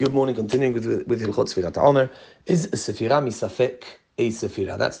Good morning. Continuing with Hilchot Sefirat Haomer, is Sefirah MeeSafek a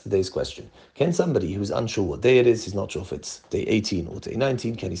Sefirah? That's today's question. Can somebody who's unsure what day it is, he's not sure if it's day 18 or day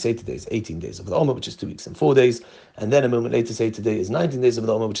 19, can he say today is 18 days of the Haomer, which is 2 weeks and 4 days, and then a moment later say today is 19 days of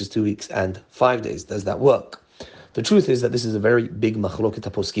the Haomer, which is 2 weeks and 5 days? Does that work? The truth is that this is a very big machloket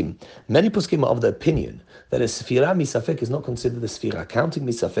poskim. Many poskim are of the opinion that a Sefirah MeeSafek is not considered a Sefirah. Counting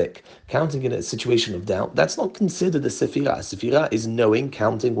MeeSafek, counting in a situation of doubt, that's not considered a Sefirah. A Sefirah is knowing,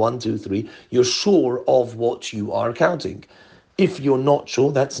 counting 1, 2, 3. You're sure of what you are counting. If you're not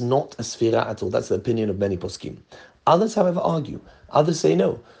sure, that's not a Sefirah at all. That's the opinion of many poskim. Others, however, argue. Others say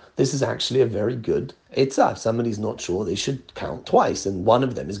no. This is actually a very good etzah. If somebody's not sure, they should count twice, and one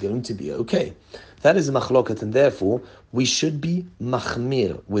of them is going to be okay. That is a machloket, and therefore we should be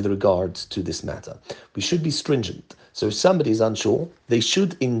machmir with regards to this matter. We should be stringent. So if somebody is unsure, they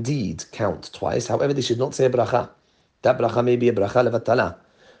should indeed count twice. However, they should not say a bracha. That bracha may be a bracha levatala,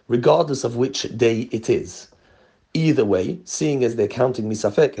 regardless of which day it is. Either way, seeing as they're counting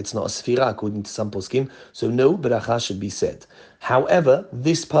MeeSafek, it's not a Sefirah according to some poskim, so no bracha should be said. However,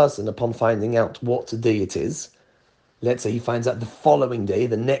 this person, upon finding out what day it is, let's say he finds out the following day,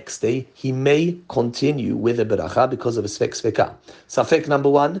 the next day, he may continue with a bracha because of a sveka. Safek number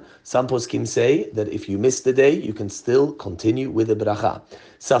 1, some poskim say that if you miss the day, you can still continue with a bracha.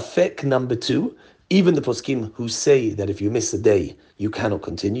 Safek number 2, even the poskim who say that if you miss a day, you cannot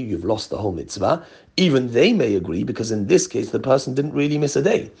continue, you've lost the whole mitzvah, even they may agree, because in this case, the person didn't really miss a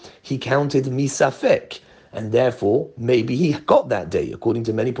day. He counted MeeSafek, and therefore, maybe he got that day. According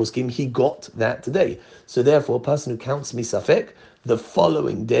to many poskim, he got that day. So therefore, a person who counts MeeSafek, the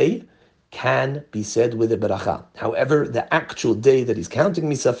following day can be said with a bracha. However, the actual day that he's counting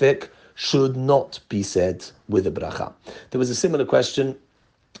MeeSafek should not be said with a bracha. There was a similar question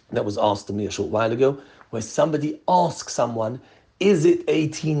that was asked to me a short while ago, where somebody asked someone, is it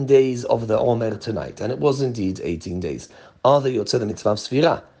 18 days of the Haomer tonight? And it was indeed 18 days. Are they yotzei the mitzvah of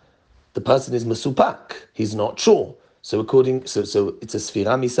Sefirah? The person is mesupak. He's not sure. So it's a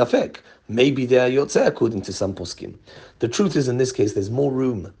Sefirah MeeSafek. Maybe they are yotzei according to some poskim. The truth is, in this case, there's more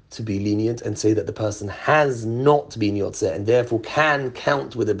room to be lenient and say that the person has not been yotzei and therefore can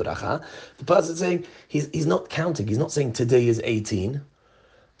count with a bracha. The person saying he's not counting. He's not saying today is 18.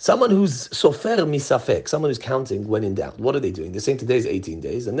 Someone who's sofer MeeSafek, someone who's counting when in doubt, what are they doing? They're saying today is 18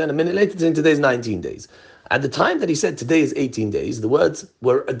 days, and then a minute later they're saying today is 19 days. At the time that he said today is 18 days, the words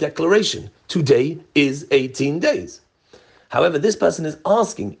were a declaration. Today is 18 days. However, this person is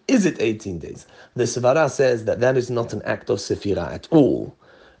asking, is it 18 days? The Sefirat says that is not an act of Sefirah at all.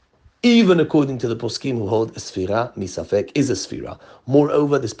 Even according to the poskim who hold a Sefirah MeeSafek is a Sefirah.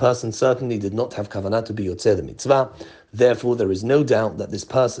 Moreover, this person certainly did not have kavanah to be yotzei the mitzvah. Therefore, there is no doubt that this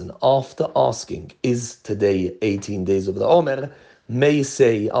person, after asking, is today 18 days of the Haomer, may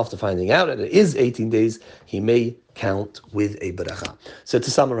say, after finding out that it is 18 days, he may count with a bracha. So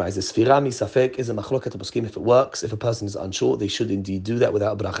to summarize, the Sefirah MeeSafek is a machloket poskim. If it works, if a person is unsure, they should indeed do that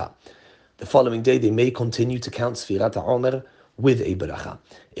without a bracha. The following day, they may continue to count Sefirat Haomer with a bracha.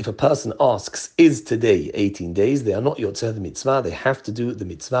 If a person asks, is today 18 days, they are not yotzei the mitzvah, they have to do the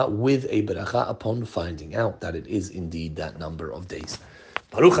mitzvah with a bracha upon finding out that it is indeed that number of days.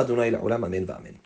 Baruch Adonai la'olam, amen v'amen.